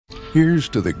Here's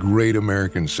to the great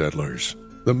American settlers,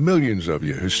 the millions of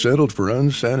you who settled for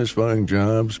unsatisfying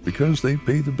jobs because they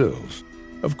pay the bills.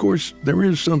 Of course, there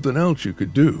is something else you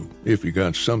could do if you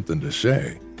got something to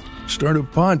say. Start a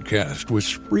podcast with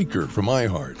Spreaker from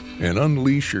iHeart and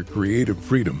unleash your creative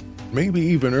freedom. Maybe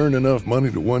even earn enough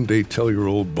money to one day tell your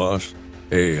old boss,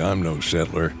 "Hey, I'm no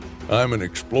settler. I'm an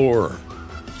explorer."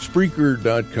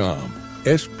 Spreaker.com.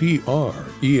 Spreaker.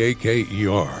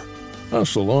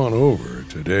 Hustle on over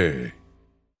today.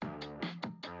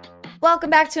 Welcome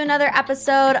back to another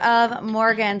episode of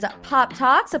Morgan's Pop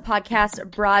Talks, a podcast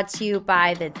brought to you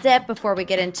by The Dip. Before we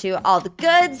get into all the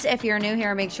goods, if you're new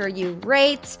here, make sure you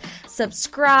rate,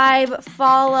 subscribe,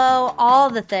 follow, all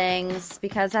the things,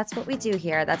 because that's what we do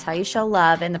here. That's how you show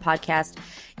love in the podcast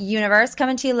universe.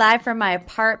 Coming to you live from my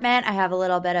apartment. I have a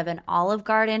little bit of an Olive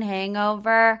Garden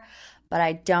hangover, but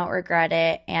I don't regret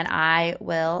it, and I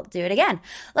will do it again.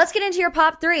 Let's get into your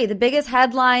Pop 3. The biggest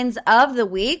headlines of the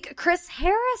week. Chris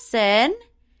Harrison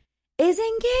is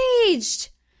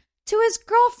engaged to his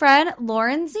girlfriend,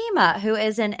 Lauren Zima, who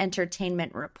is an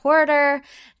entertainment reporter.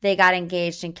 They got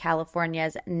engaged in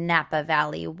California's Napa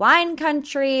Valley wine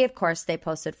country. Of course, they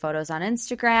posted photos on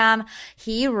Instagram.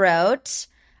 He wrote,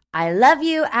 "I love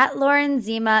you at Lauren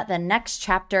Zima. The next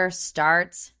chapter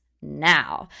starts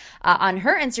now." On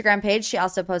her Instagram page, she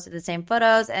also posted the same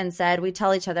photos and said, "We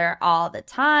tell each other all the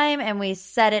time, and we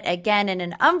said it again in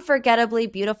an unforgettably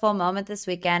beautiful moment this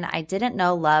weekend. I didn't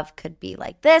know love could be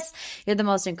like this. You're the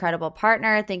most incredible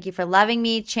partner. Thank you for loving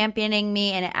me, championing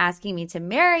me, and asking me to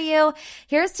marry you.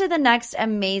 Here's to the next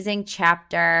amazing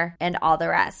chapter," and all the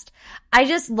rest. I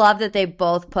just love that they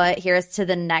both put "here's to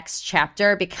the next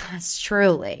chapter," because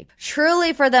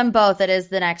truly for them both, it is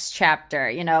the next chapter.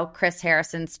 You know, Chris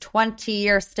Harrison's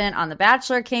 20-year stint on The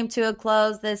Bachelor came to a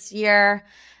close this year.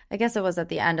 I guess it was at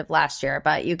the end of last year,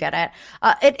 but you get it.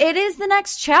 It is the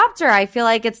next chapter. I feel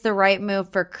like it's the right move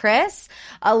for Chris.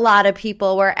 A lot of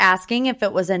people were asking if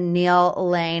it was a Neil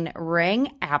Lane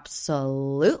ring.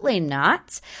 Absolutely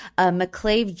not.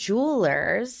 McClave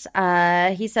Jewelers,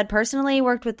 he said personally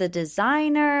worked with the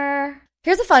designer.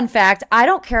 Here's a fun fact. I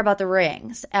don't care about the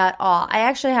rings at all. I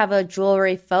actually have a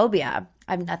jewelry phobia.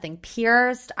 I have nothing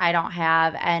pierced. I don't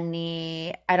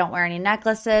wear any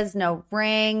necklaces, no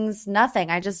rings,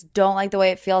 nothing. I just don't like the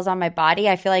way it feels on my body.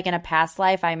 I feel like in a past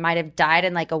life, I might have died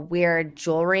in like a weird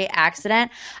jewelry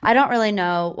accident. I don't really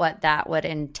know what that would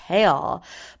entail,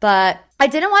 but I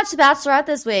didn't watch The Bachelorette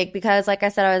this week because, like I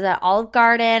said, I was at Olive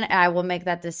Garden, and I will make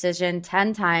that decision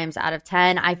 10 times out of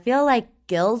 10. I feel like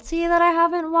guilty that I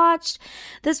haven't watched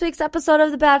this week's episode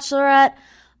of The Bachelorette,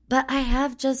 but I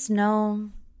have just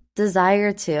no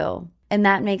desire to, and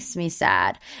that makes me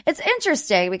sad. It's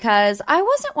interesting because I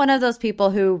wasn't one of those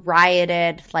people who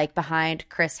rioted like behind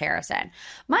Chris Harrison.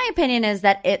 My opinion is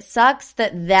that it sucks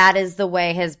that is the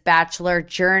way his Bachelor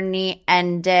journey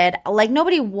ended. Like,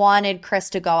 nobody wanted Chris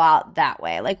to go out that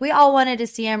way. Like, we all wanted to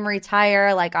see him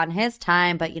retire like on his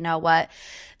time, but you know what?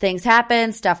 Things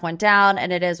happened, stuff went down,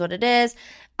 and it is what it is.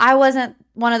 I wasn't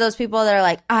one of those people that are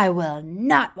like, I will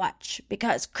not watch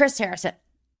because Chris Harrison.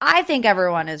 I think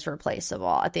everyone is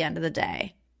replaceable at the end of the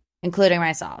day, including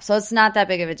myself. So it's not that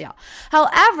big of a deal.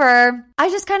 However,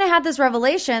 I just kind of had this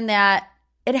revelation that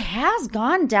it has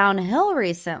gone downhill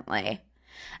recently.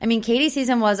 I mean, Katie's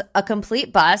season was a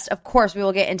complete bust. Of course, we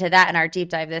will get into that in our deep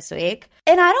dive this week.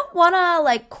 And I don't want to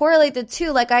like correlate the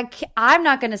two. Like, I'm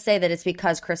not going to say that it's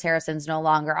because Chris Harrison's no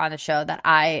longer on the show that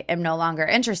I am no longer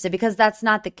interested, because that's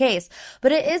not the case.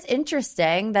 But it is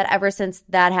interesting that ever since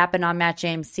that happened on Matt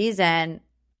James' season,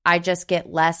 I just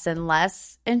get less and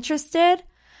less interested.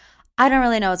 I don't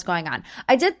really know what's going on.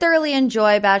 I did thoroughly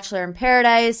enjoy Bachelor in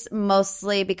Paradise,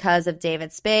 mostly because of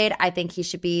David Spade. I think he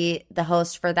should be the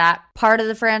host for that part of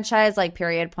the franchise, like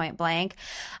period, point blank.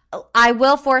 I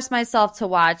will force myself to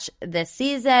watch this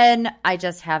season. I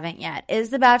just haven't yet.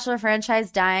 Is the Bachelor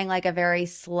franchise dying like a very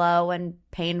slow and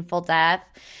painful death?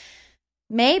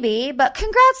 Maybe, but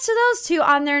congrats to those two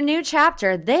on their new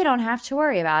chapter. They don't have to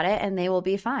worry about it, and they will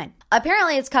be fine.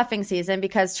 Apparently, it's cuffing season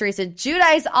because Teresa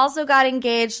Giudice also got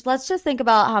engaged. Let's just think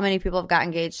about how many people have got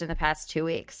engaged in the past 2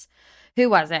 weeks. Who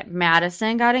was it?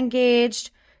 Madison got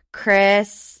engaged,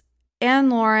 Chris and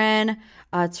Lauren,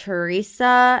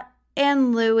 Teresa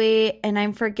and Louis, and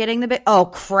I'm forgetting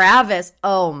Kravis.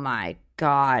 Oh my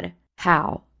God.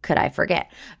 How could I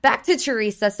forget? Back to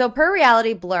Teresa. So per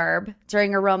Reality Blurb,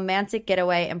 during a romantic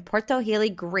getaway in Porto Heli,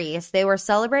 Greece, they were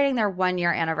celebrating their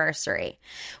 1-year anniversary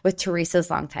with Teresa's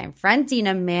longtime friend,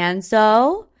 Dina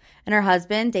Manzo, and her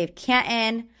husband, Dave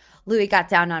Canton. Louis got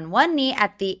down on one knee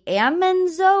at the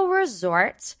Amenzo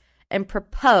Resort and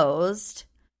proposed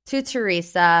to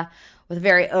Teresa with a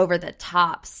very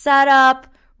over-the-top setup,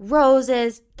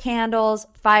 roses, candles,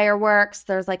 fireworks.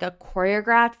 There's like a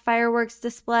choreographed fireworks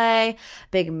display,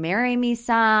 big marry me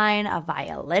sign, a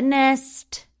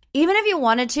violinist. Even if you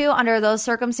wanted to, under those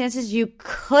circumstances, you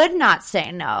could not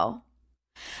say no.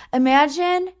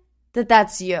 Imagine that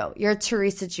that's you. You're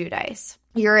Teresa Giudice.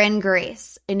 You're in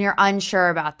Greece and you're unsure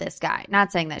about this guy.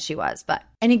 Not saying that she was, but.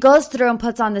 And he goes through and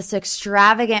puts on this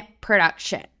extravagant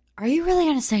production. Are you really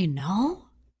going to say no?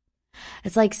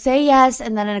 It's like, say yes,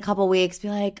 and then in a couple weeks, be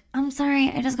like, I'm sorry,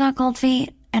 I just got cold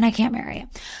feet and I can't marry you.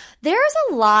 There's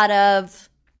a lot of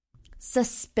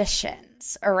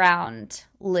suspicions around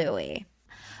Louis,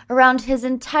 around his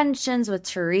intentions with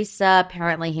Teresa.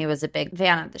 Apparently, he was a big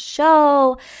fan of the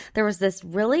show. There was this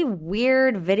really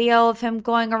weird video of him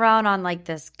going around on like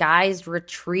this guy's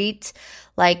retreat,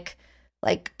 like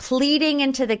pleading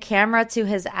into the camera to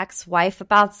his ex-wife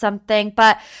about something.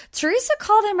 But Teresa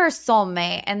called him her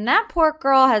soulmate, and that poor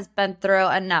girl has been through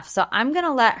enough. So I'm going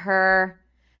to let her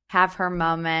have her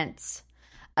moments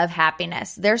of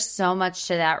happiness. There's so much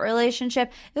to that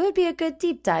relationship. It would be a good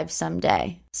deep dive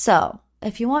someday. So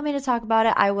if you want me to talk about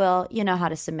it, I will. You know how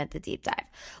to submit the deep dive.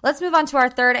 Let's move on to our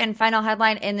third and final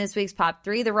headline in this week's Pop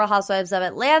 3. The Real Housewives of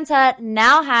Atlanta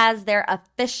now has their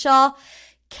official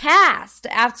cast.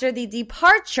 After the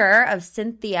departure of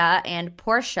Cynthia and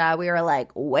Portia, we were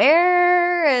like,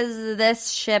 where is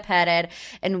this ship headed?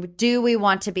 And do we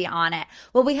want to be on it?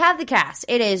 Well, we have the cast.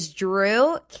 It is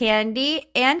Drew, Kandi,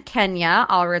 and Kenya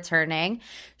all returning.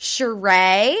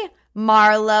 Sheree,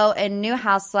 Marlo, and new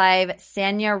housewife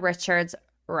Sanya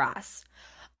Richards-Ross.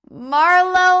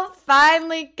 Marlo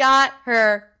finally got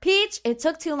her peach. It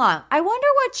took too long. I wonder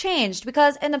what changed,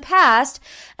 because in the past,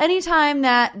 anytime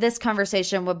that this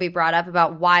conversation would be brought up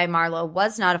about why Marlo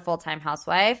was not a full-time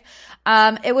housewife,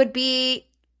 it would be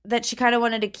that she kind of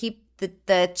wanted to keep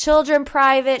the children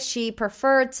private. She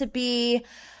preferred to be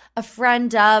a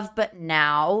friend of, but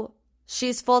now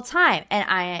she's full-time, and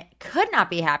I could not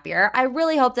be happier. I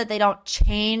really hope that they don't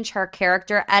change her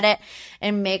character edit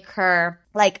and make her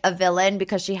like a villain,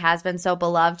 because she has been so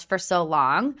beloved for so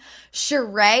long.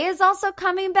 Sheree is also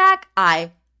coming back.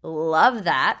 I love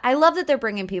that. I love that they're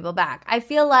bringing people back. I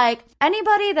feel like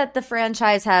anybody that the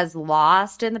franchise has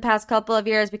lost in the past couple of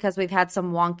years, because we've had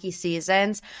some wonky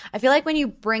seasons, I feel like when you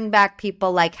bring back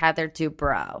people like Heather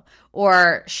Dubrow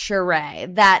or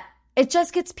Sheree, that it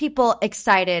just gets people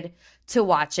excited to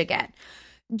watch again.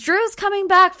 Drew's coming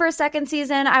back for a second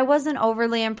season. I wasn't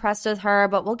overly impressed with her,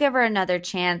 but we'll give her another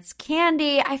chance.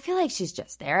 Kandi, I feel like she's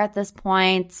just there at this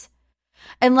point.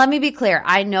 And let me be clear,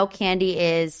 I know Kandi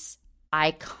is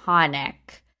iconic.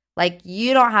 Like,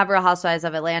 you don't have Real Housewives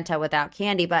of Atlanta without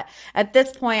Kandi, but at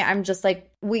this point, I'm just like,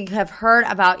 we have heard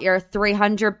about your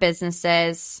 300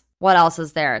 businesses. What else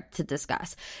is there to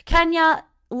discuss? Kenya,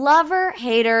 love her,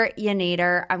 hate her, you need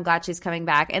her. I'm glad she's coming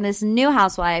back. And this new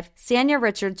housewife, Sanya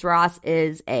Richards-Ross,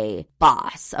 is a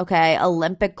boss, okay?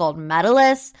 Olympic gold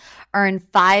medalist, earned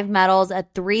 5 medals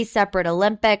at 3 separate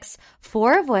Olympics,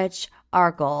 4 of which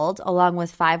are gold, along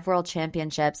with 5 world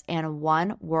championships and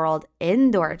 1 world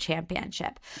indoor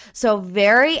championship. So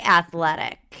very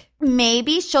athletic.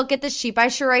 Maybe she'll get the She by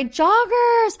Sheree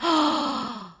joggers.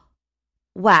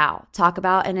 Wow, talk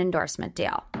about an endorsement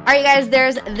deal. All right, you guys,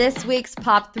 there's this week's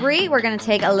Pop 3. We're going to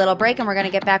take a little break, and we're going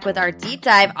to get back with our deep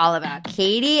dive all about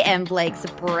Katie and Blake's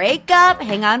breakup.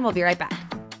 Hang on, we'll be right back.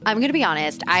 I'm going to be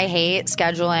honest, I hate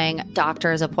scheduling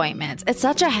doctor's appointments. It's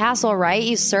such a hassle, right?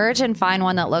 You search and find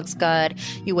one that looks good.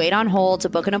 You wait on hold to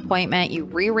book an appointment. You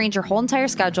rearrange your whole entire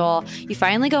schedule. You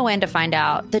finally go in to find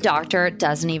out the doctor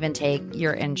doesn't even take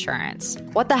your insurance.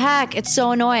 What the heck? It's so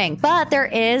annoying. But there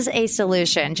is a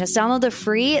solution. Just download the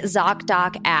free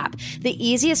ZocDoc app, the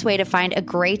easiest way to find a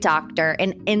great doctor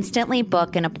and instantly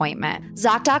book an appointment.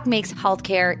 ZocDoc makes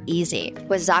healthcare easy.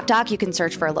 With ZocDoc, you can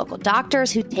search for local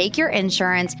doctors who take your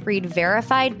insurance, read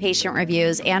verified patient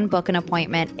reviews, and book an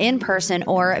appointment in person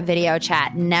or video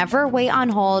chat. Never wait on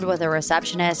hold with a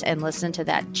receptionist and listen to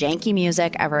that janky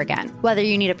music ever again. Whether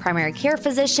you need a primary care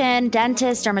physician,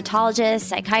 dentist, dermatologist,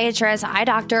 psychiatrist, eye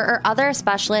doctor, or other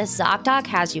specialist, ZocDoc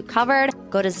has you covered.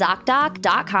 Go to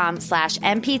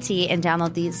ZocDoc.com/MPT and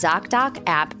download the ZocDoc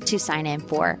app to sign in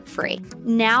for free.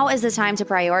 Now is the time to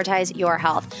prioritize your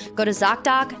health. Go to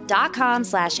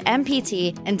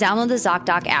ZocDoc.com/MPT and download the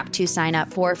ZocDoc app to sign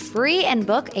up for free and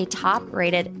book a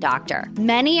top-rated doctor.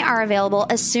 Many are available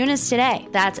as soon as today.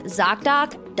 That's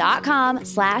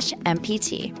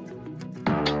ZocDoc.com/MPT.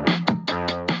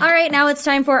 All right, now it's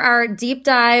time for our deep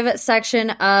dive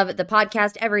section of the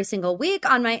podcast. Every single week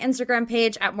on my Instagram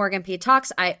page at Morgan P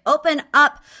Talks, I open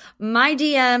up my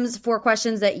DMs for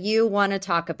questions that you want to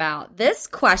talk about. This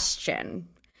question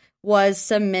was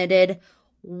submitted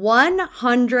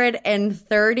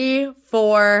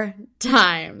 134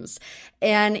 times.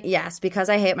 And yes, because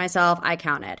I hate myself, I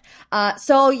counted.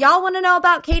 So y'all want to know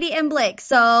about Katie and Blake.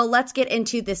 So let's get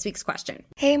into this week's question.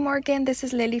 Hey Morgan, this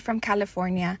is Lily from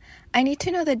California. I need to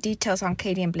know the details on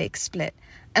Katie and Blake's split.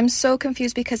 I'm so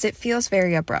confused because it feels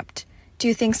very abrupt. Do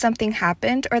you think something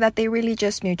happened or that they really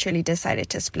just mutually decided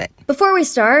to split? Before we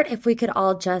start, if we could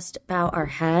all just bow our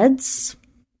heads.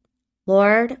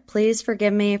 Lord, please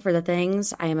forgive me for the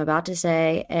things I am about to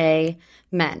say.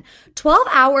 Amen. 12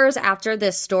 hours after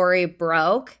this story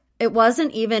broke, it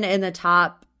wasn't even in the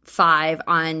top 5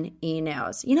 on E!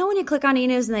 News. You know when you click on E!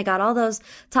 News and they got all those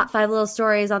top 5 little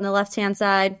stories on the left-hand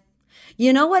side?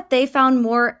 You know what they found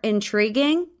more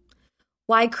intriguing?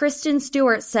 Why Kristen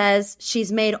Stewart says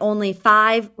she's made only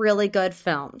 5 really good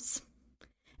films.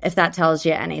 If that tells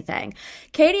you anything.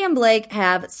 Katie and Blake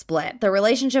have split. The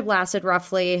relationship lasted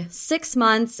roughly 6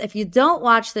 months. If you don't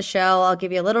watch the show, I'll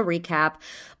give you a little recap.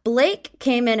 Blake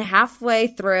came in halfway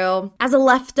through as a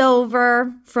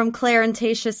leftover from Claire and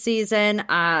Tayshia's season.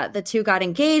 The two got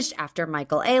engaged after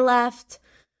Michael A. left.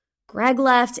 Greg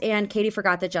left, and Katie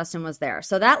forgot that Justin was there.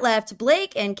 So that left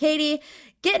Blake and Katie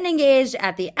getting engaged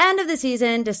at the end of the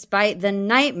season, despite the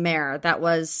nightmare that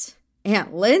was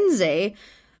Aunt Lindsay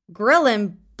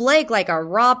grilling Blake like a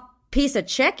raw piece of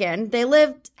chicken. They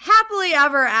lived happily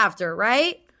ever after,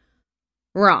 right?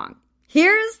 Wrong.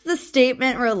 Here's the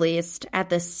statement released at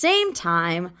the same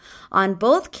time on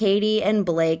both Katie and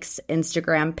Blake's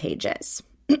Instagram pages.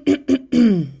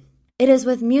 It is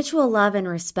with mutual love and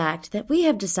respect that we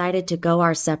have decided to go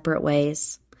our separate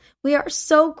ways. We are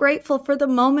so grateful for the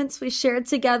moments we shared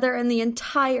together and the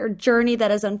entire journey that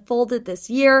has unfolded this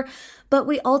year, but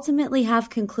we ultimately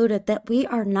have concluded that we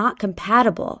are not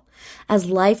compatible as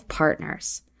life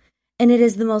partners. And it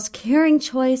is the most caring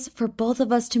choice for both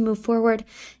of us to move forward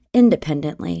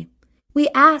independently. We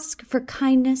ask for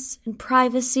kindness and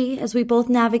privacy as we both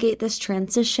navigate this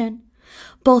transition.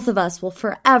 Both of us will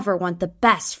forever want the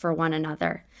best for one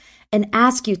another and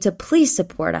ask you to please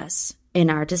support us in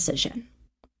our decision.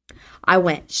 I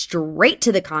went straight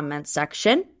to the comments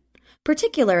section,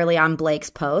 particularly on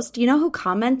Blake's post. You know who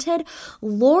commented?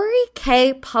 Lori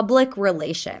K. Public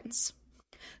Relations,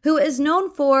 who is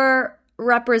known for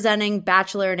representing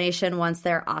Bachelor Nation once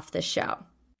they're off the show.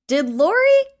 Did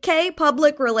Lori K.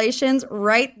 Public Relations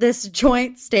write this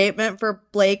joint statement for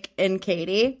Blake and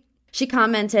Katie? She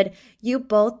commented, "You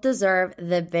both deserve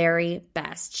the very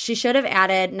best." She should have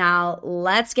added, "Now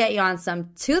let's get you on some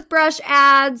toothbrush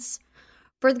ads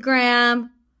for the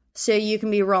gram so you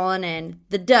can be rolling in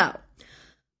the dough."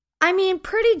 I mean,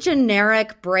 pretty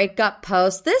generic breakup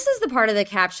post. This is the part of the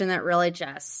caption that really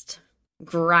just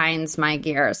grinds my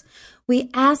gears. "We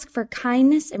ask for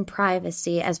kindness and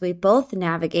privacy as we both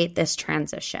navigate this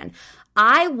transition."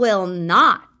 I will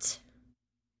not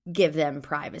give them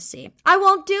privacy. I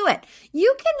won't do it.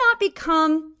 You cannot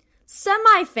become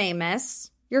semi-famous,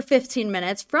 your 15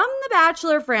 minutes, from the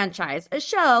Bachelor franchise, a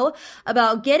show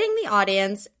about getting the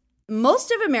audience,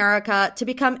 most of America, to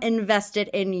become invested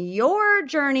in your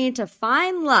journey to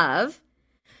find love,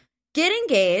 get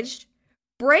engaged,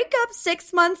 break up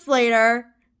 6 months later,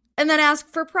 and then ask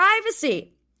for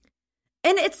privacy.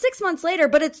 And it's 6 months later,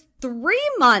 but it's 3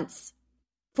 months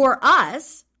for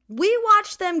us. We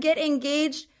watched them get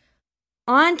engaged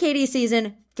on Katie's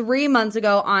season 3 months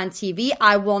ago on TV.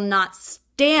 I will not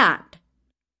stand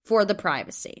for the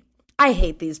privacy. I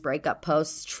hate these breakup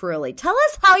posts, truly. Tell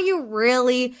us how you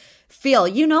really feel.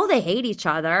 You know they hate each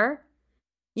other.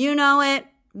 You know it.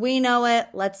 We know it.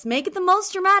 Let's make it the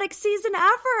most dramatic season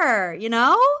ever, you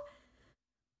know?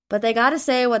 But they gotta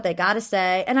say what they gotta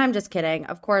say. And I'm just kidding.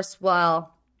 Of course,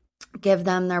 well, give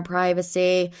them their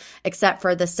privacy, except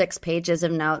for the 6 pages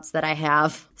of notes that I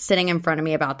have sitting in front of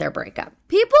me about their breakup.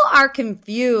 People are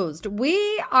confused.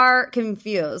 We are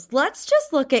confused. Let's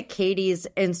just look at Katie's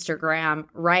Instagram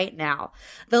right now.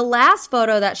 The last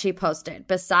photo that she posted,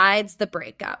 besides the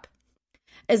breakup,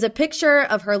 is a picture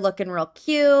of her looking real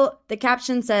cute. The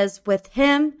caption says, "With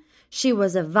him, she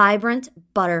was a vibrant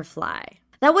butterfly."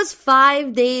 That was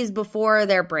 5 days before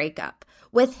their breakup.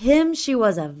 With him, she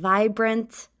was a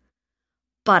vibrant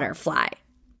butterfly.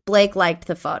 Blake liked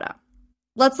the photo.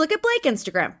 Let's look at Blake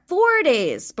Instagram. 4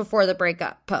 days before the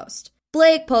breakup post.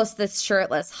 Blake posts this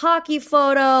shirtless hockey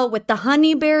photo with the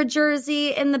Honey Bear jersey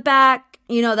in the back.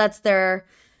 You know, that's their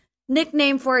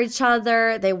nickname for each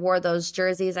other. They wore those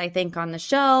jerseys, I think, on the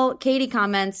show. Katie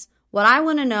comments, "What I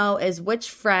want to know is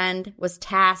which friend was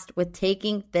tasked with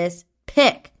taking this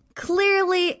pic."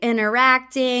 Clearly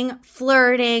interacting,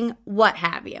 flirting, what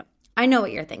have you. I know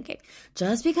what you're thinking.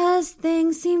 Just because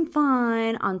things seem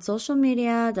fine on social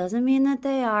media doesn't mean that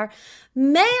they are.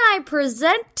 May I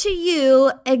present to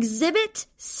you Exhibit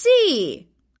C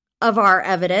of our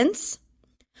evidence?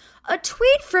 A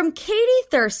tweet from Katie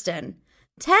Thurston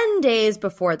 10 days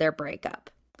before their breakup.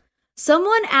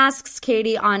 Someone asks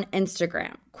Katie on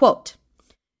Instagram, quote,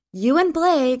 "You and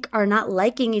Blake are not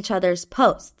liking each other's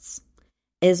posts.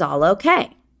 Is all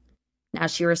okay?" Now,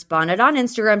 she responded on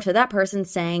Instagram to that person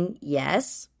saying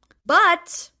yes,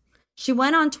 but she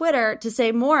went on Twitter to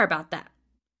say more about that.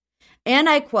 And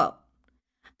I quote,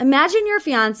 "Imagine your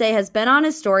fiance has been on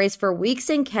his stories for weeks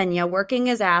in Kenya working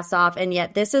his ass off, and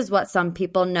yet this is what some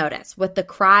people notice," with the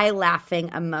cry laughing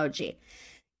emoji.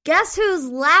 Guess who's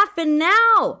laughing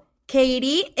now,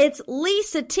 Katie? It's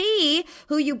Lisa T,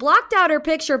 who you blocked out her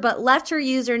picture but left her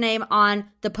username on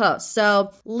the post.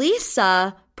 So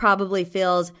Lisa probably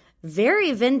feels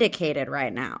very vindicated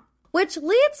right now, which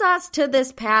leads us to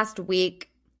this past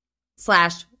week/weekend.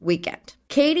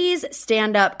 Katie's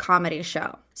stand-up comedy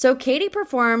show. So Katie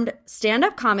performed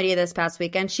stand-up comedy this past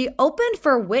weekend. She opened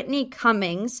for Whitney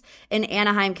Cummings in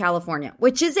Anaheim, California,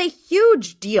 which is a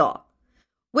huge deal.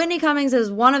 Whitney Cummings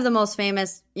is one of the most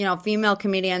famous, female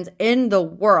comedians in the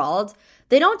world.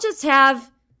 They don't just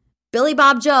have Billy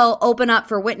Bob Joe open up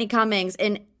for Whitney Cummings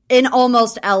in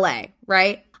almost LA,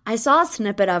 right? I saw a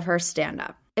snippet of her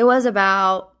stand-up. It was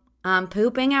about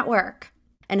pooping at work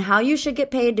and how you should get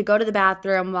paid to go to the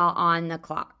bathroom while on the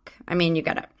clock. I mean, you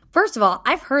get it. First of all,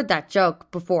 I've heard that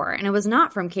joke before, and it was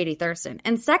not from Katie Thurston.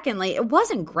 And secondly, it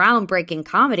wasn't groundbreaking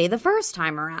comedy the first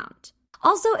time around.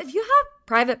 Also, if you have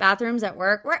private bathrooms at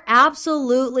work, we're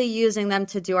absolutely using them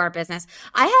to do our business.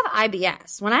 I have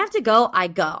IBS. When I have to go, I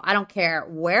go. I don't care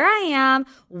where I am,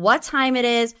 what time it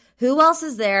is, who else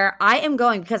is there. I am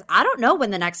going because I don't know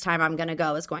when the next time I'm going to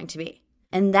go is going to be.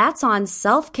 And that's on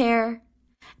self-care,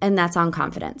 and that's on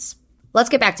confidence. Let's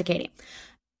get back to Katie.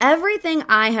 Everything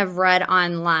I have read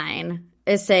online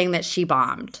is saying that she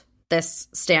bombed this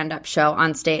stand-up show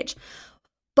on stage.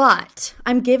 But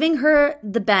I'm giving her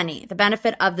the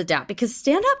benefit of the doubt, because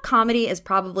stand-up comedy is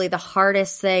probably the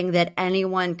hardest thing that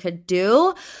anyone could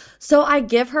do. So I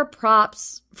give her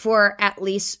props for at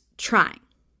least trying.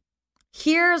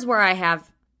 Here's where I have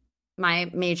my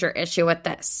major issue with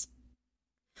this.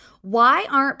 Why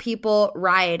aren't people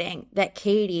rioting that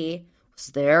Katie was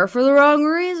there for the wrong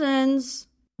reasons?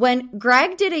 When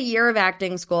Greg did a year of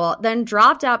acting school, then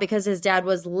dropped out because his dad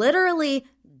was literally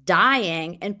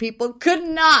dying, and people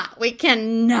we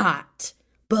cannot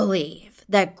believe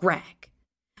that Greg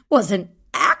was an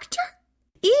actor.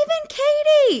 Even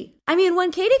Katie. I mean,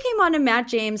 when Katie came on to Matt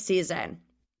James' season,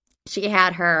 she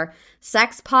had her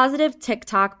sex positive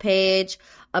TikTok page,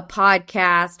 a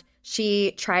podcast.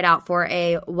 She tried out for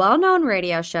a well-known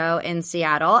radio show in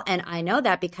Seattle, and I know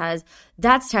that because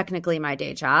that's technically my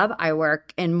day job. I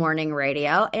work in morning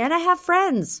radio, and I have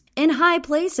friends in high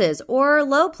places or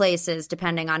low places,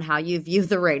 depending on how you view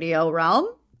the radio realm.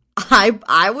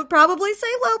 I would probably say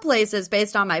low places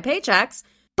based on my paychecks.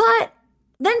 But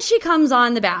then she comes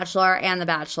on The Bachelor and The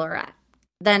Bachelorette,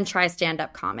 then try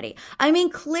stand-up comedy. I mean,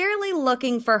 clearly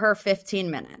looking for her 15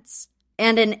 minutes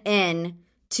and an in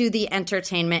to the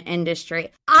entertainment industry.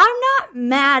 I'm not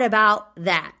mad about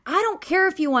that. I don't care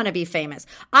if you want to be famous.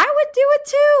 I would do it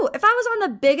too. If I was on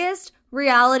the biggest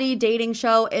reality dating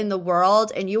show in the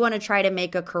world and you want to try to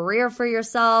make a career for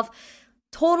yourself,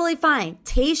 totally fine.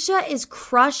 Tayshia is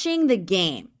crushing the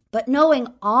game. But knowing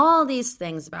all these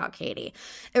things about Katie,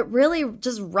 it really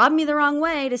just rubbed me the wrong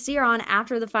way to see her on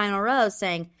After the Final Rose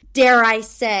saying, dare I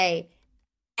say,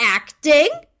 acting?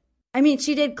 I mean,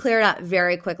 she did clear it up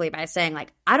very quickly by saying,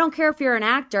 I don't care if you're an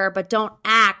actor, but don't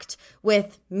act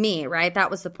with me, right?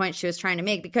 That was the point she was trying to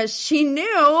make, because she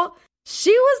knew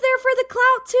she was there for the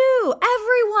clout too.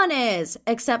 Everyone is,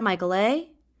 except Michael A.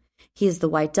 He is the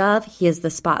white dove. He is the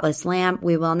spotless lamb.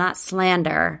 We will not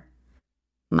slander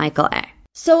Michael A.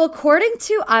 So according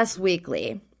to Us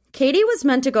Weekly, Katie was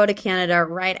meant to go to Canada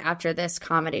right after this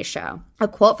comedy show. A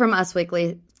quote from Us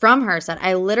Weekly from her said,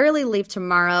 I literally leave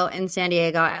tomorrow in San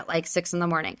Diego at 6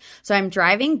 a.m. So I'm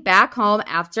driving back home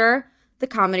after the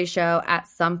comedy show at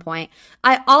some point.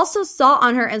 I also saw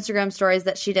on her Instagram stories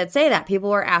that she did say that.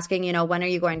 People were asking, when are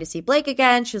you going to see Blake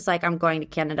again? She was like, I'm going to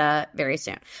Canada very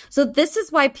soon. So this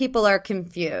is why people are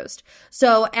confused.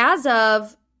 So as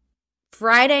of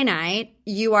Friday night,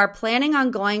 you are planning on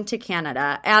going to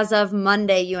Canada. As of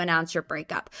Monday, you announce your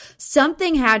breakup.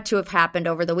 Something had to have happened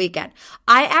over the weekend.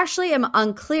 I actually am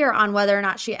unclear on whether or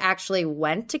not she actually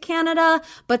went to Canada,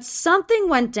 but something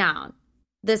went down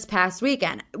this past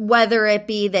weekend. Whether it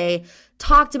be they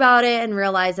talked about it and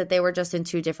realized that they were just in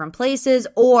two different places,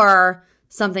 or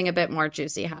something a bit more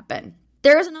juicy happen.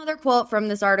 There is another quote from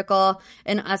this article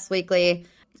in Us Weekly.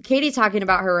 Katie talking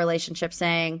about her relationship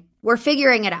saying, "We're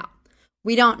figuring it out.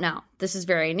 We don't know. This is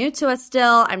very new to us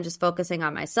still. I'm just focusing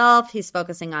on myself. He's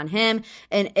focusing on him.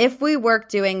 And if we work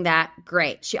doing that,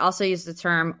 great." She also used the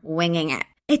term winging it.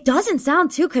 It doesn't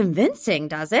sound too convincing,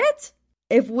 does it?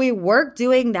 If we work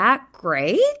doing that,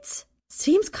 great?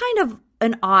 Seems kind of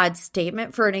an odd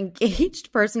statement for an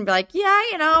engaged person to be like,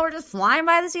 yeah, we're just flying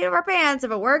by the seat of our pants.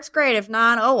 If it works, great. If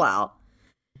not, oh well.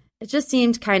 It just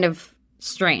seemed kind of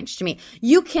strange to me.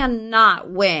 You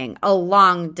cannot wing a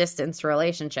long-distance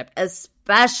relationship,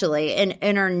 especially an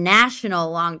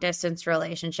international long-distance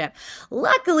relationship.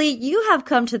 Luckily, you have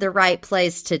come to the right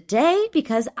place today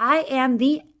because I am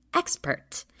the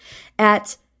expert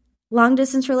at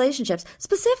long-distance relationships,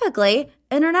 specifically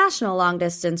international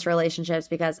long-distance relationships,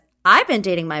 because I've been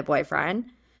dating my boyfriend,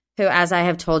 who, as I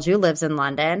have told you, lives in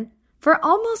London, for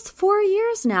almost 4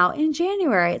 years now in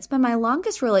January. It's been my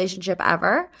longest relationship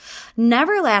ever.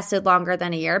 Never lasted longer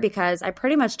than a year because I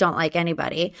pretty much don't like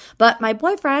anybody. But my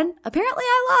boyfriend, apparently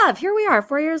I love. Here we are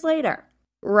 4 years later.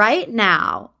 Right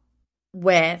now,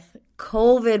 with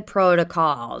COVID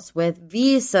protocols, with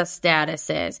visa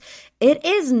statuses, it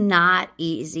is not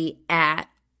easy at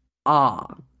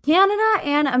all. Canada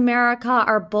and America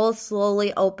are both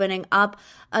slowly opening up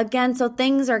again, so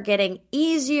things are getting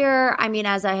easier. I mean,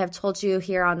 as I have told you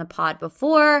here on the pod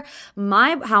before,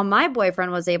 how my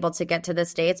boyfriend was able to get to the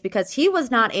States because he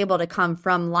was not able to come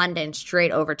from London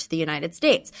straight over to the United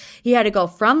States. He had to go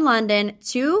from London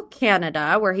to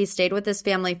Canada, where he stayed with his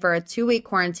family for a 2-week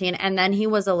quarantine, and then he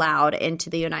was allowed into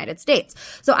the United States.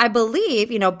 So I believe,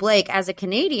 Blake, as a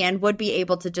Canadian, would be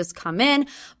able to just come in,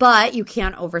 but you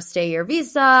can't overstay your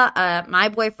visa. My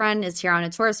boyfriend is here on a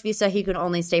tourist visa. He can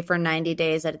only stay for 90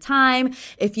 days at a time.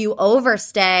 If you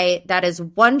overstay, that is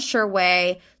one sure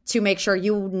way to make sure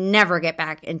you never get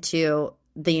back into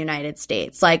the United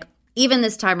States. Like, even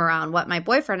this time around, what my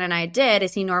boyfriend and I did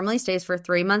is he normally stays for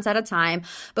 3 months at a time,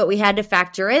 but we had to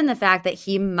factor in the fact that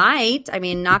he might,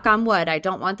 knock on wood, I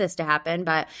don't want this to happen,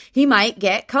 but he might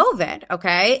get COVID,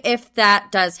 okay? If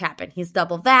that does happen. He's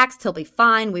double vaxxed, he'll be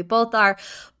fine, we both are.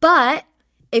 But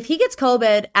if he gets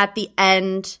COVID at the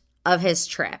end of his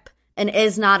trip and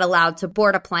is not allowed to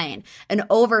board a plane and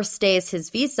overstays his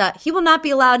visa, he will not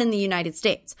be allowed in the United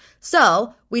States.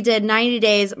 So we did 90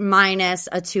 days minus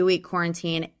a 2-week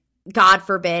quarantine, God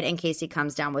forbid, in case he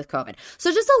comes down with COVID.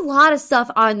 So just a lot of stuff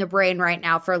on the brain right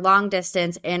now for long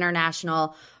distance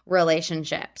international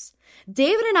relationships.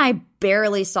 David and I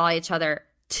barely saw each other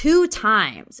 2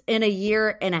 times in a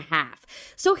year and a half.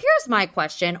 So here's my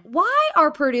question. Why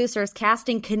are producers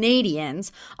casting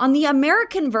Canadians on the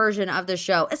American version of the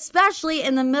show, especially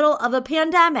in the middle of a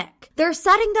pandemic? They're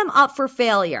setting them up for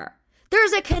failure.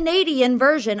 There's a Canadian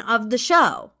version of the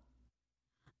show.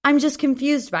 I'm just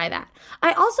confused by that.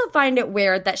 I also find it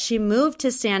weird that she moved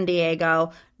to San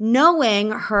Diego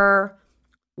knowing her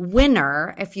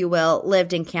winner, if you will,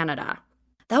 lived in Canada.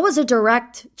 That was a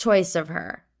direct choice of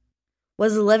her.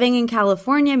 Was living in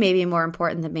California maybe more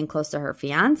important than being close to her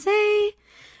fiance?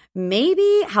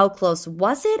 Maybe. How close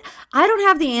was it? I don't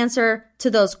have the answer to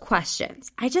those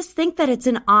questions. I just think that it's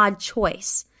an odd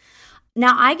choice.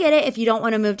 Now, I get it if you don't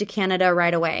want to move to Canada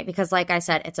right away because, like I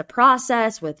said, it's a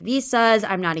process with visas.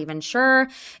 I'm not even sure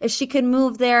if she could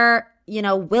move there,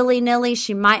 willy-nilly.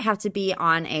 She might have to be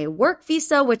on a work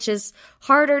visa, which is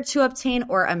harder to obtain,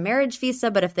 or a marriage visa.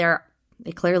 But if they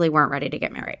clearly weren't ready to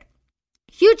get married.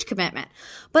 Huge commitment.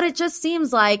 But it just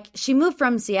seems like she moved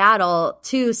from Seattle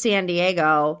to San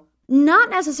Diego, not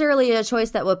necessarily a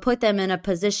choice that would put them in a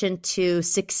position to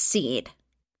succeed.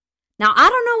 Now, I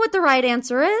don't know what the right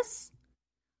answer is,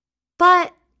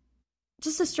 but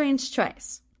just a strange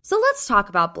choice. So let's talk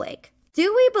about Blake.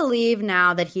 Do we believe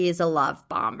now that he is a love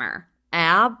bomber?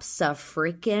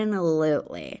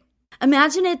 Abso-freaking-lutely.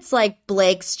 Imagine it's like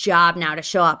Blake's job now to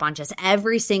show up on just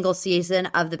every single season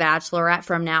of The Bachelorette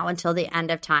from now until the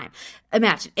end of time.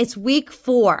 Imagine it's week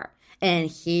 4 and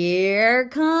here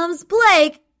comes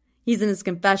Blake. He's in his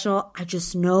confessional. I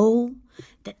just know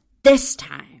that this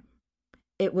time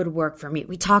it would work for me.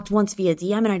 We talked once via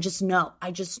DM and I just know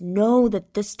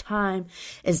that this time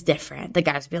is different. The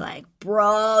guys would be like,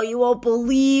 bro, you won't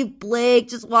believe Blake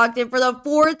just walked in for the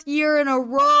 4th year in a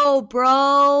row,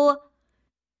 bro.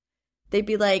 They'd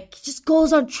be like, he just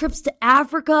goes on trips to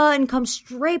Africa and comes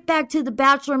straight back to the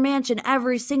Bachelor Mansion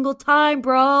every single time,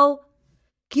 bro.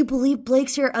 Can you believe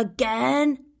Blake's here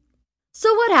again?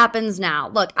 So what happens now?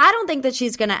 Look, I don't think that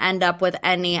she's going to end up with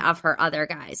any of her other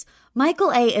guys.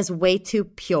 Michael A. is way too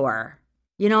pure.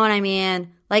 You know what I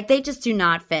mean? Like, they just do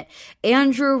not fit.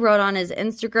 Andrew wrote on his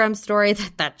Instagram story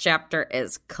that chapter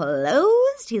is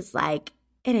closed. He's like,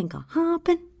 it ain't gonna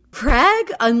happen.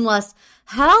 Craig, unless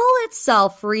hell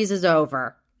itself freezes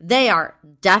over, they are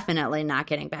definitely not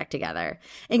getting back together.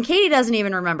 And Katie doesn't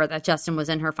even remember that Justin was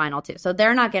in her final two, so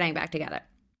they're not getting back together.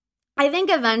 I think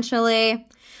eventually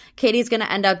Katie's going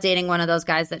to end up dating one of those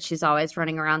guys that she's always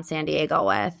running around San Diego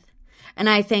with. And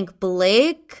I think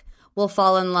Blake will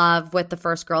fall in love with the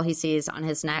first girl he sees on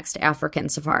his next African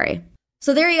safari.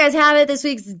 So there you guys have it, this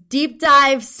week's deep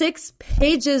dive, 6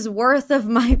 pages worth of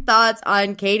my thoughts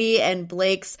on Katie and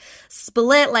Blake's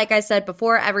split. Like I said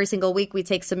before, every single week we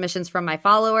take submissions from my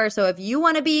followers. So if you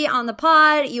want to be on the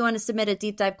pod, you want to submit a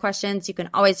deep dive questions, you can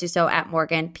always do so at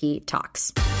Morgan P.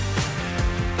 Talks.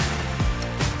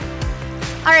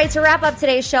 All right, to wrap up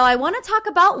today's show, I want to talk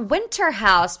about Winter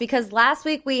House because last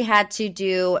week we had to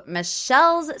do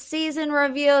Michelle's season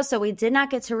review, so we did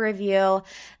not get to review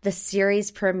the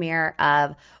series premiere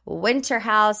of Winter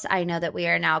House. I know that we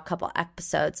are now a couple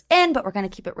episodes in, but we're going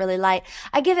to keep it really light.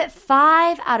 I give it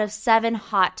 5 out of 7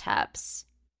 hot tubs.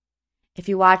 If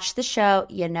you watch the show,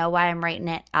 you know why I'm rating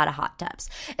it out of hot tubs.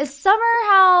 Is Summer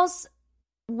House,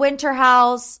 Winter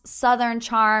House, Southern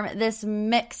Charm, this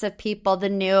mix of people, the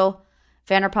new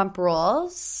Vanderpump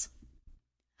Rules?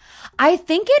 I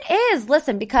think it is.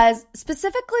 Listen, because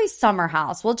specifically Summer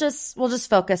House, we'll just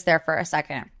focus there for a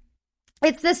second.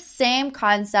 It's the same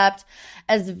concept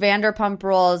as Vanderpump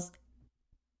Rules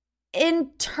in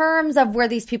terms of where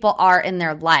these people are in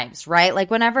their lives, right?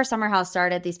 Like whenever Summer House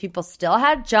started, these people still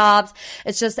had jobs.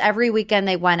 It's just every weekend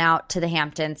they went out to the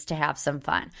Hamptons to have some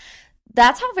fun.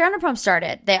 That's how Vanderpump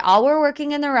started. They all were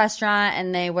working in the restaurant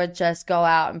and they would just go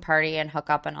out and party and hook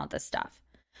up and all this stuff.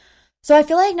 So I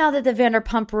feel like now that the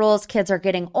Vanderpump Rules kids are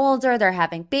getting older, they're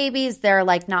having babies, they're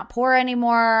like not poor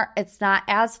anymore. It's not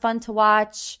as fun to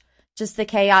watch, just the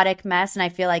chaotic mess. And I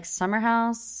feel like Summer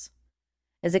House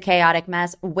is a chaotic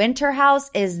mess. Winter House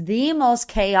is the most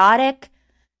chaotic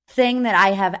thing that I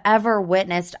have ever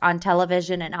witnessed on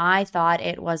television. And I thought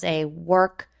it was a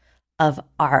work of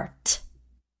art.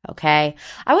 Okay,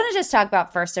 I want to just talk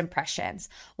about first impressions.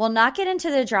 We'll not get into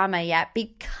the drama yet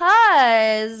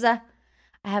because I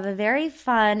have a very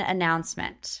fun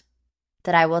announcement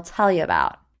that I will tell you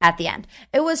about at the end.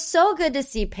 It was so good to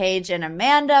see Paige and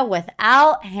Amanda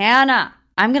without Hannah.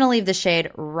 I'm going to leave the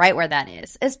shade right where that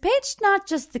is. Is Paige not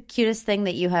just the cutest thing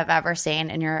that you have ever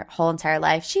seen in your whole entire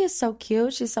life? She is so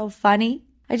cute. She's so funny.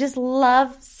 I just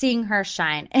love seeing her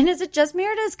shine. And is it just me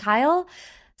or does Kyle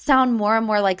sound more and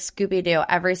more like Scooby-Doo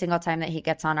every single time that he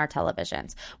gets on our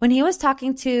televisions? When he was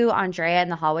talking to Andrea in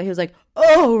the hallway, he was like,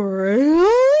 oh, really?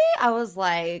 I was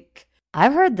like,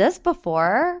 I've heard this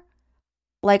before.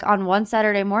 Like on One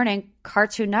Saturday Morning,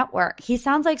 Cartoon Network. He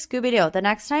sounds like Scooby-Doo. The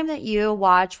next time that you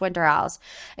watch Winter House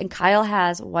and Kyle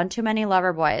has one too many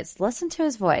lover boys, listen to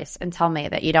his voice and tell me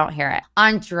that you don't hear it.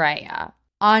 Andrea,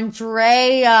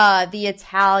 the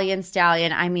Italian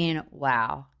stallion. I mean,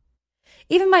 wow.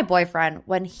 Even my boyfriend,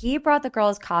 when he brought the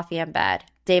girls coffee in bed,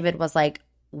 David was like,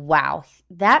 wow,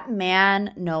 that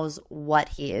man knows what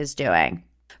he is doing.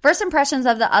 First impressions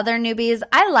of the other newbies,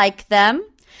 I like them.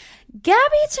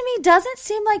 Gabby, to me, doesn't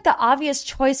seem like the obvious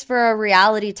choice for a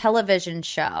reality television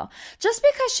show, just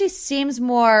because she seems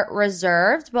more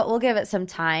reserved, but we'll give it some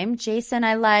time. Jason,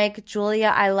 I like.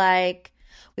 Julia, I like.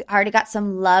 We already got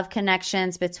some love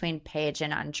connections between Paige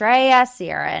and Andrea,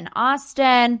 Sierra and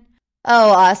Austin.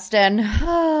 Oh, Austin.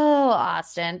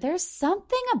 There's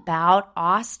something about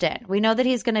Austin. We know that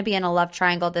he's going to be in a love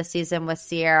triangle this season with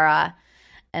Sierra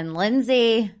and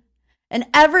Lindsay. And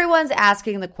everyone's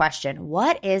asking the question,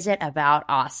 what is it about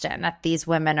Austin that these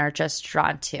women are just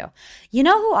drawn to? You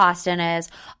know who Austin is?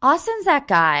 Austin's that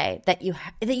guy that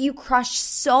you crush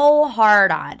so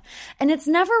hard on. And it's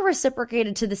never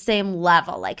reciprocated to the same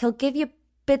level. Like he'll give you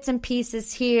bits and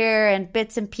pieces here and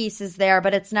bits and pieces there,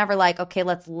 but it's never like, okay,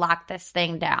 let's lock this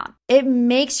thing down. It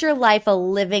makes your life a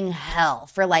living hell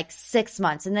for like 6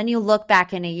 months. And then you look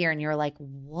back in a year and you're like,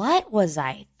 what was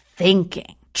I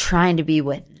thinking? Trying to be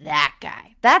with that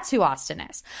guy. That's who Austin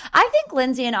is. I think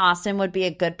Lindsay and Austin would be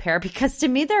a good pair because to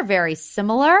me, they're very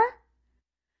similar.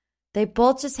 They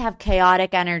both just have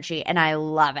chaotic energy, and I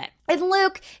love it. And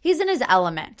Luke, he's in his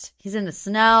element. He's in the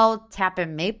snow,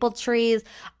 tapping maple trees.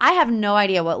 I have no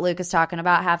idea what Luke is talking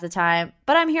about half the time,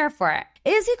 but I'm here for it.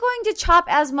 Is he going to chop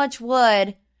as much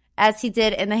wood as he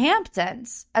did in the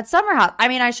Hamptons at Summer House? I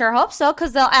mean, I sure hope so,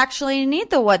 because they'll actually need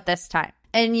the wood this time.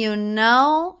 And you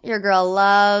know your girl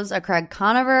loves a Craig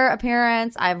Conover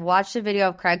appearance. I've watched a video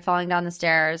of Craig falling down the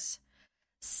stairs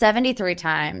 73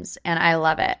 times, and I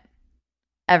love it.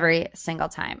 every single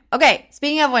time. Okay,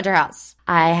 speaking of Winter House,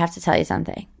 I have to tell you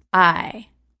something. I,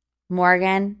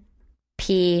 Morgan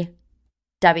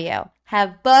P.W.,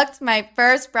 have booked my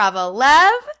first Bravo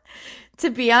Lev to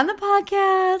be on the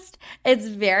podcast. It's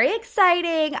very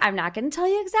exciting. I'm not going to tell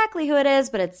you exactly who it is,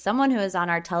 but it's someone who is on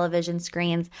our television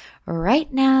screens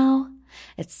right now.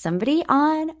 It's somebody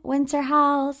on Winter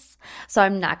House. So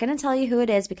I'm not going to tell you who it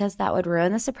is because that would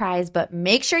ruin the surprise, but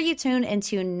make sure you tune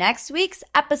into next week's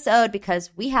episode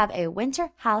because we have a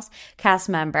Winter House cast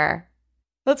member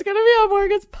that's going to be on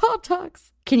Morgan's Pop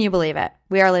Talks. Can you believe it?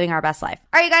 We are living our best life.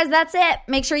 All right, you guys, that's it.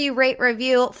 Make sure you rate,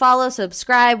 review, follow,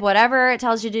 subscribe, whatever it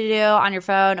tells you to do on your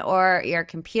phone or your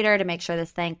computer to make sure this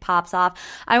thing pops off.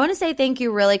 I want to say thank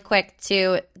you really quick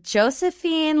to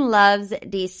Josephine Loves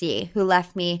DC, who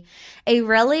left me a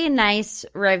really nice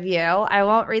review. I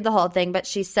won't read the whole thing, but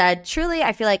she said, truly,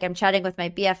 I feel like I'm chatting with my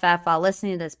BFF while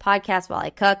listening to this podcast while I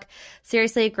cook.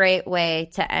 Seriously, great way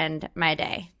to end my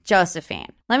day.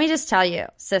 Josephine, let me just tell you,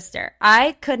 sister,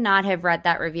 I could not have read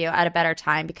that review at a better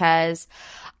time because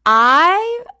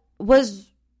I was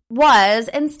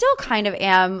and still kind of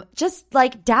am just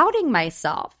like doubting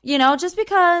myself, you know, just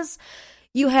because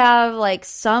you have like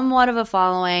somewhat of a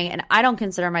following and I don't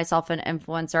consider myself an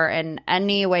influencer in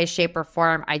any way, shape, or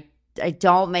form. I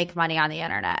don't make money on the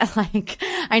internet. Like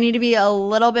I need to be a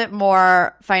little bit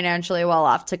more financially well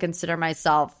off to consider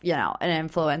myself, you know, an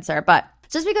influencer. But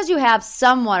just because you have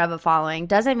somewhat of a following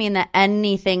doesn't mean that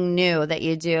anything new that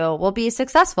you do will be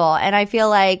successful. And I feel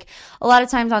like a lot of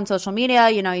times on social media,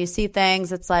 you know, you see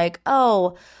things, it's like,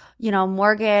 oh, you know,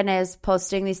 Morgan is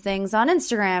posting these things on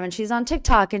Instagram and she's on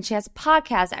TikTok and she has a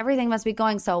podcast. Everything must be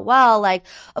going so well. Like,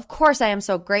 of course I am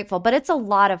so grateful, but it's a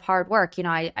lot of hard work. You know,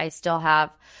 I still have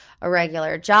a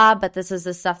regular job, but this is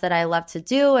the stuff that I love to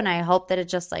do. And I hope that it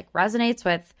just like resonates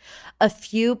with a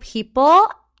few people.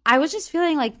 I was just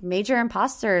feeling like major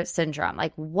imposter syndrome.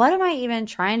 Like, what am I even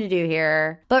trying to do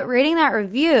here? But reading that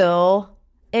review,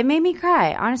 it made me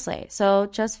cry, honestly. So,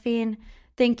 Josephine,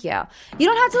 thank you. You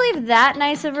don't have to leave that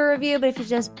nice of a review, but if you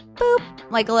just boop,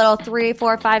 like a little 3,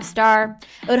 4, 5 star,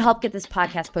 it would help get this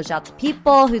podcast pushed out to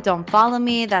people who don't follow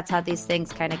me. That's how these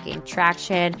things kind of gain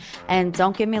traction. And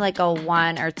don't give me like a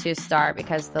 1 or 2 star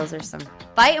because those are some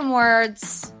fighting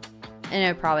words and it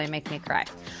would probably make me cry.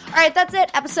 All right, that's it.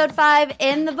 Episode 5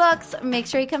 in the books. Make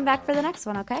sure you come back for the next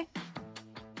one, okay?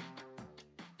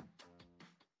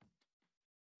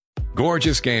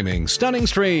 Gorgeous gaming, stunning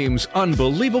streams,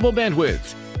 unbelievable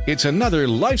bandwidth. It's another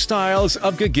Lifestyles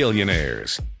of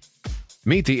Gagillionaires.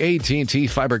 Meet the AT&T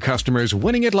Fiber customers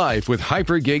winning at life with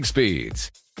hyper-gig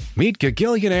speeds. Meet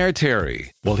Gagillionaire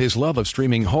Terry. While his love of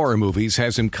streaming horror movies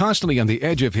has him constantly on the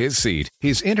edge of his seat,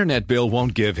 his internet bill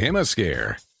won't give him a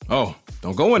scare. Oh,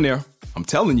 don't go in there. I'm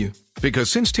telling you. Because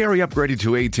since Terry upgraded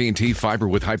to AT&T Fiber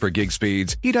with hyper-gig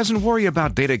speeds, he doesn't worry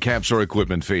about data caps or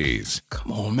equipment fees.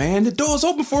 Come on, man. The door's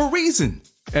open for a reason.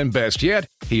 And best yet,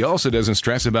 he also doesn't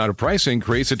stress about a price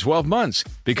increase at 12 months,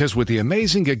 because with the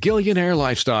amazing Gagillionaire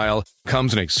lifestyle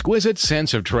comes an exquisite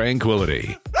sense of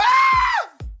tranquility.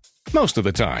 Most of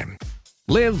the time.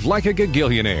 Live like a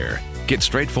Gagillionaire. Get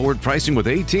straightforward pricing with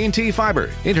AT&T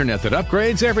Fiber. Internet that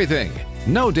upgrades everything.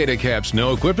 No data caps,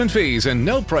 no equipment fees, and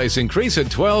no price increase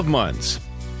at 12 months.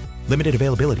 Limited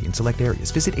availability in select areas.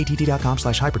 Visit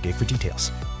att.com/hypergig for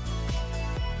details.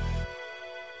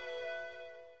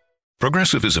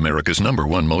 Progressive is America's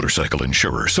 #1 motorcycle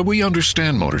insurer, so we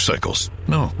understand motorcycles.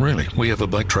 No, really, we have a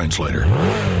bike translator.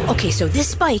 Okay, so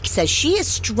this bike says she is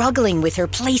struggling with her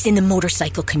place in the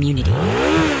motorcycle community.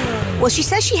 Well, she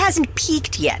says she hasn't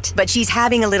peaked yet, but she's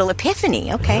having a little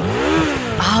epiphany, okay?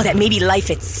 Oh, that maybe life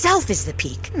itself is the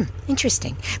peak.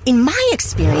 Interesting. In my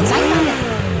experience, I found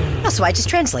it. Oh, so I just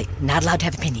translate. Not allowed to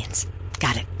have opinions.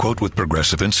 Got it. Quote with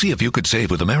Progressive and see if you could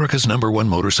save with America's #1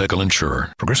 motorcycle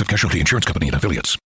insurer. Progressive Casualty Insurance Company and Affiliates.